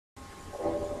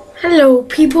Hello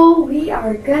people, we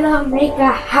are gonna make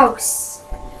a house.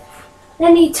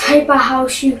 Any type of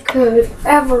house you could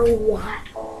ever want.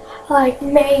 Like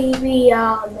maybe,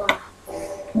 I don't know.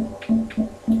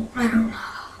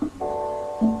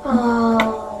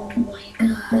 Oh my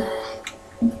god.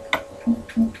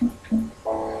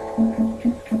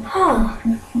 Huh.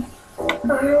 I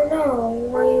don't know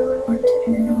what you would want to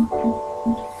do.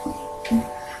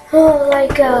 Oh,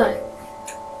 like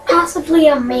possibly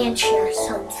a mansion or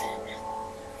something.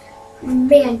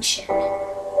 Mansion.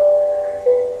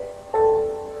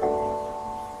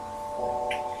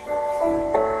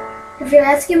 If you're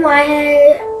asking why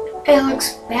it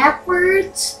looks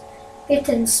backwards, it's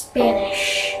in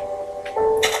Spanish.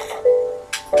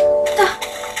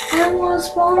 I want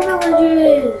small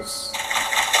villages.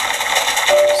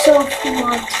 So if you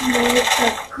want to make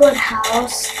a good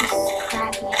house, this is a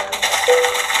crappy house.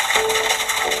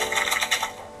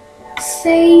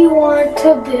 Say you want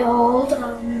to build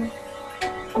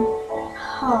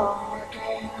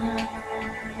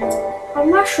a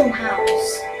mushroom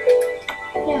house.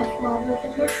 Yeah, well, with a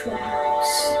mushroom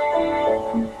house.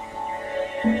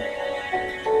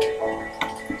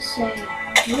 So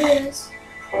do this.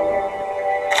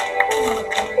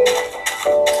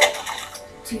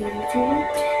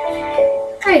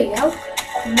 There you go.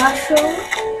 Mushroom.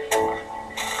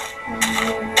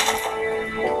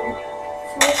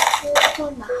 First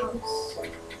on the house.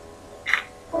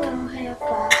 I don't have to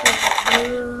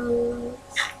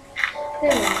roots.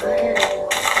 There we go.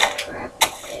 Crap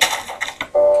there.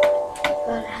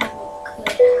 Gotta have a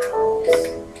good house.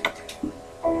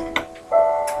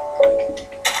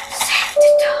 Santa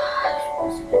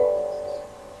Claus.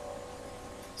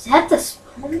 Is that the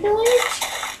spawn village?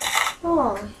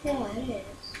 Oh, yeah, it is.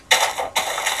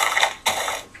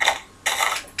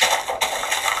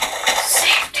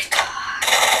 Santa Claus.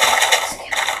 Let's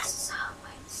get this out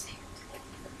like Santa.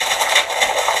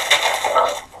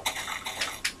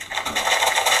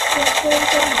 This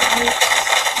one's a nice.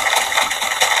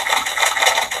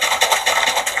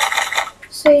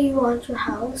 So you want your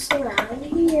house around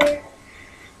here.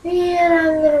 And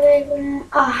I'm gonna make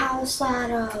a house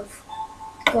out of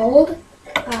gold,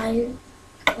 iron,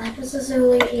 lapis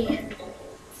lazuli, and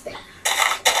sand.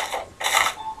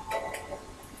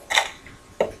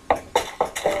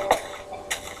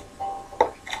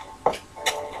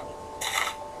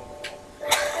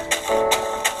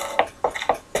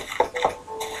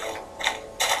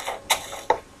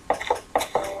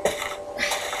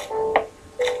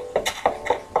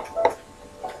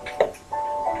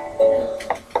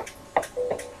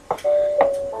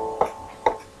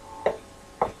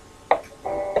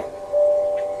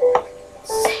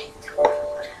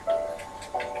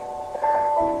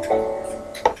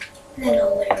 Then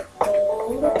a layer of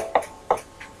gold.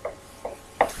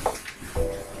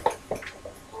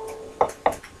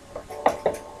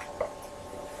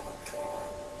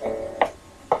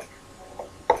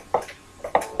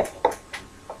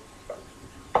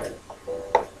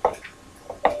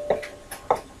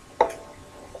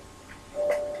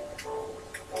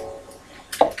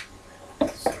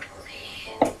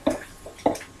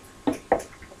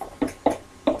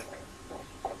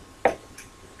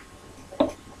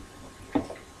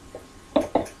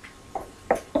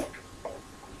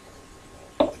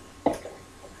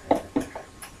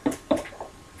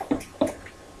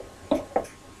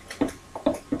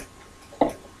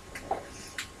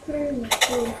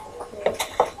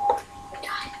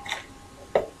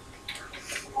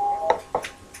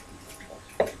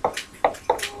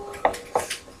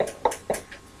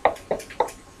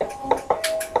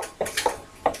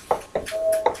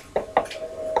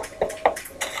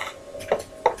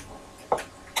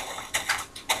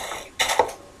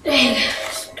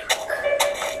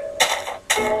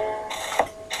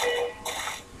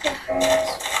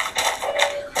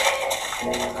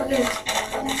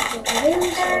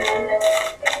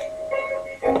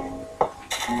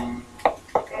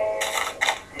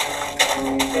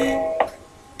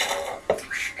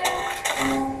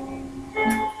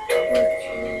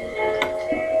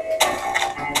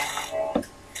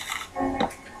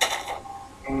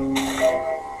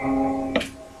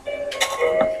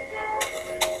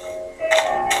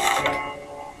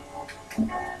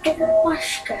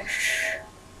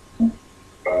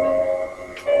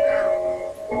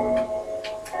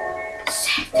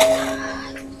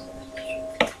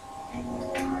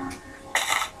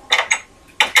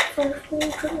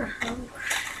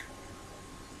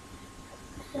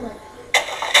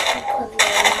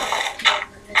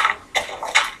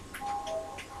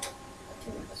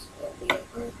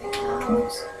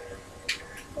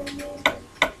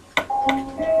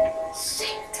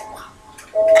 Santa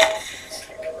Claus.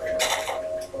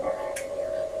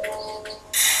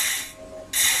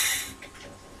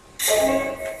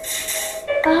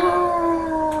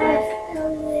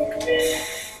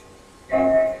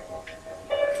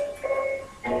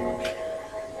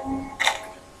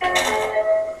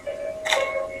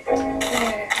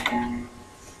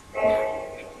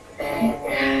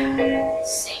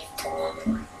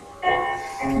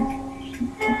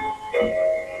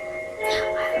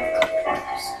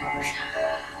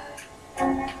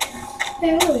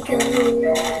 There we go.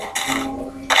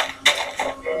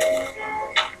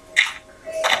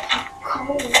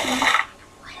 Cold.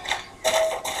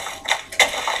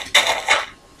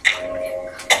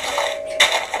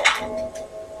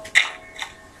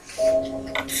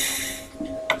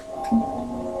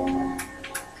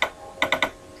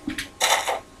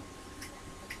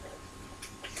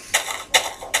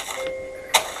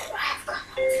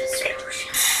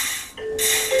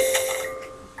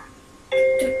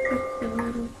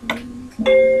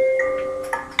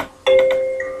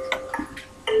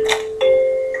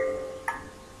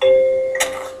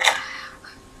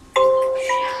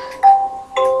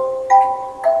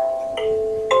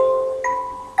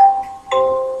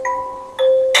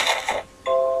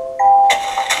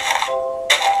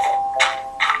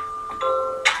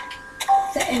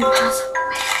 The impossible.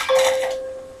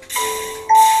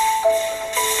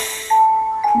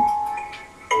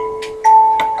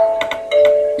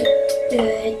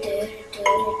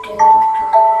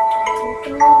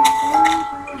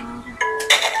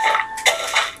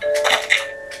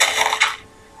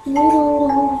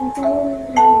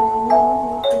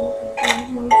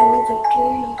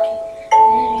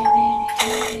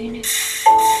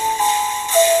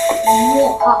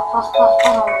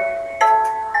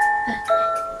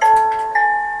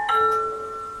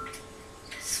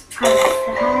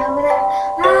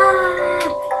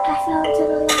 I fell into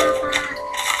the lava.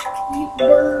 You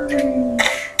burned.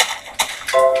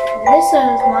 This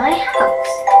is my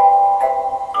house.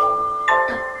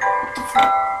 What the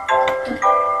fuck?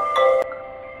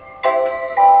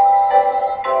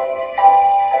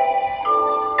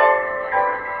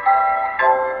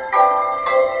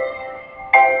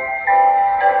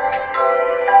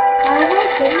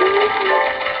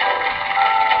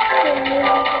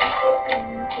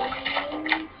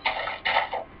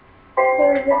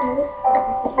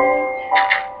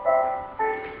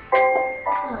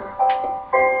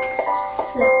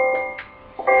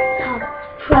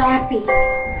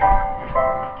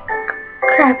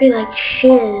 Crappy like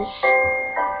shiz.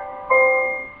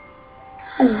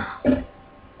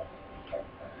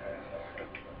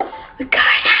 We got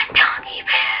that donkey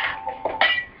bag.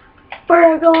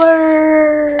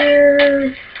 Burglar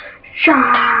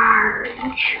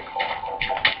charge.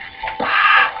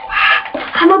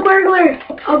 I'm a burglar.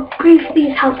 I'll grief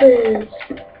these houses.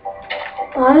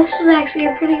 Oh, this is actually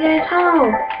a pretty nice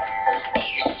house.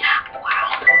 You suck,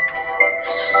 world.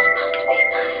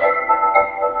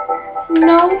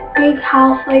 No big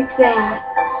house like that.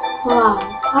 Wow,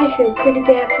 I feel pretty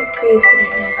bad for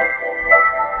griefing it.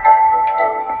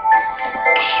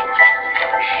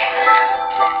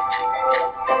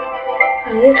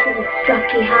 Oh, this is a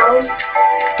sucky house.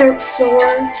 Dirt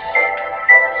floor.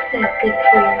 What's that big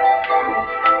tree?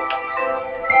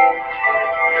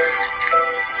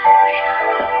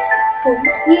 Oh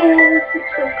yeah, this is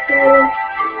so cool.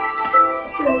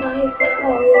 So nice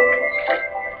house.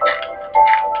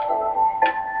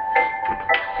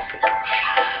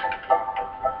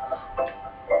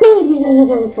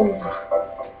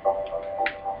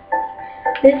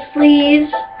 This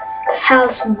leaves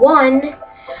house 1.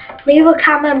 Leave a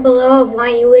comment below of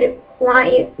what you would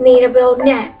want me to build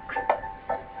next.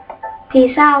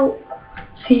 Peace out.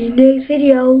 See you next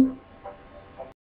video.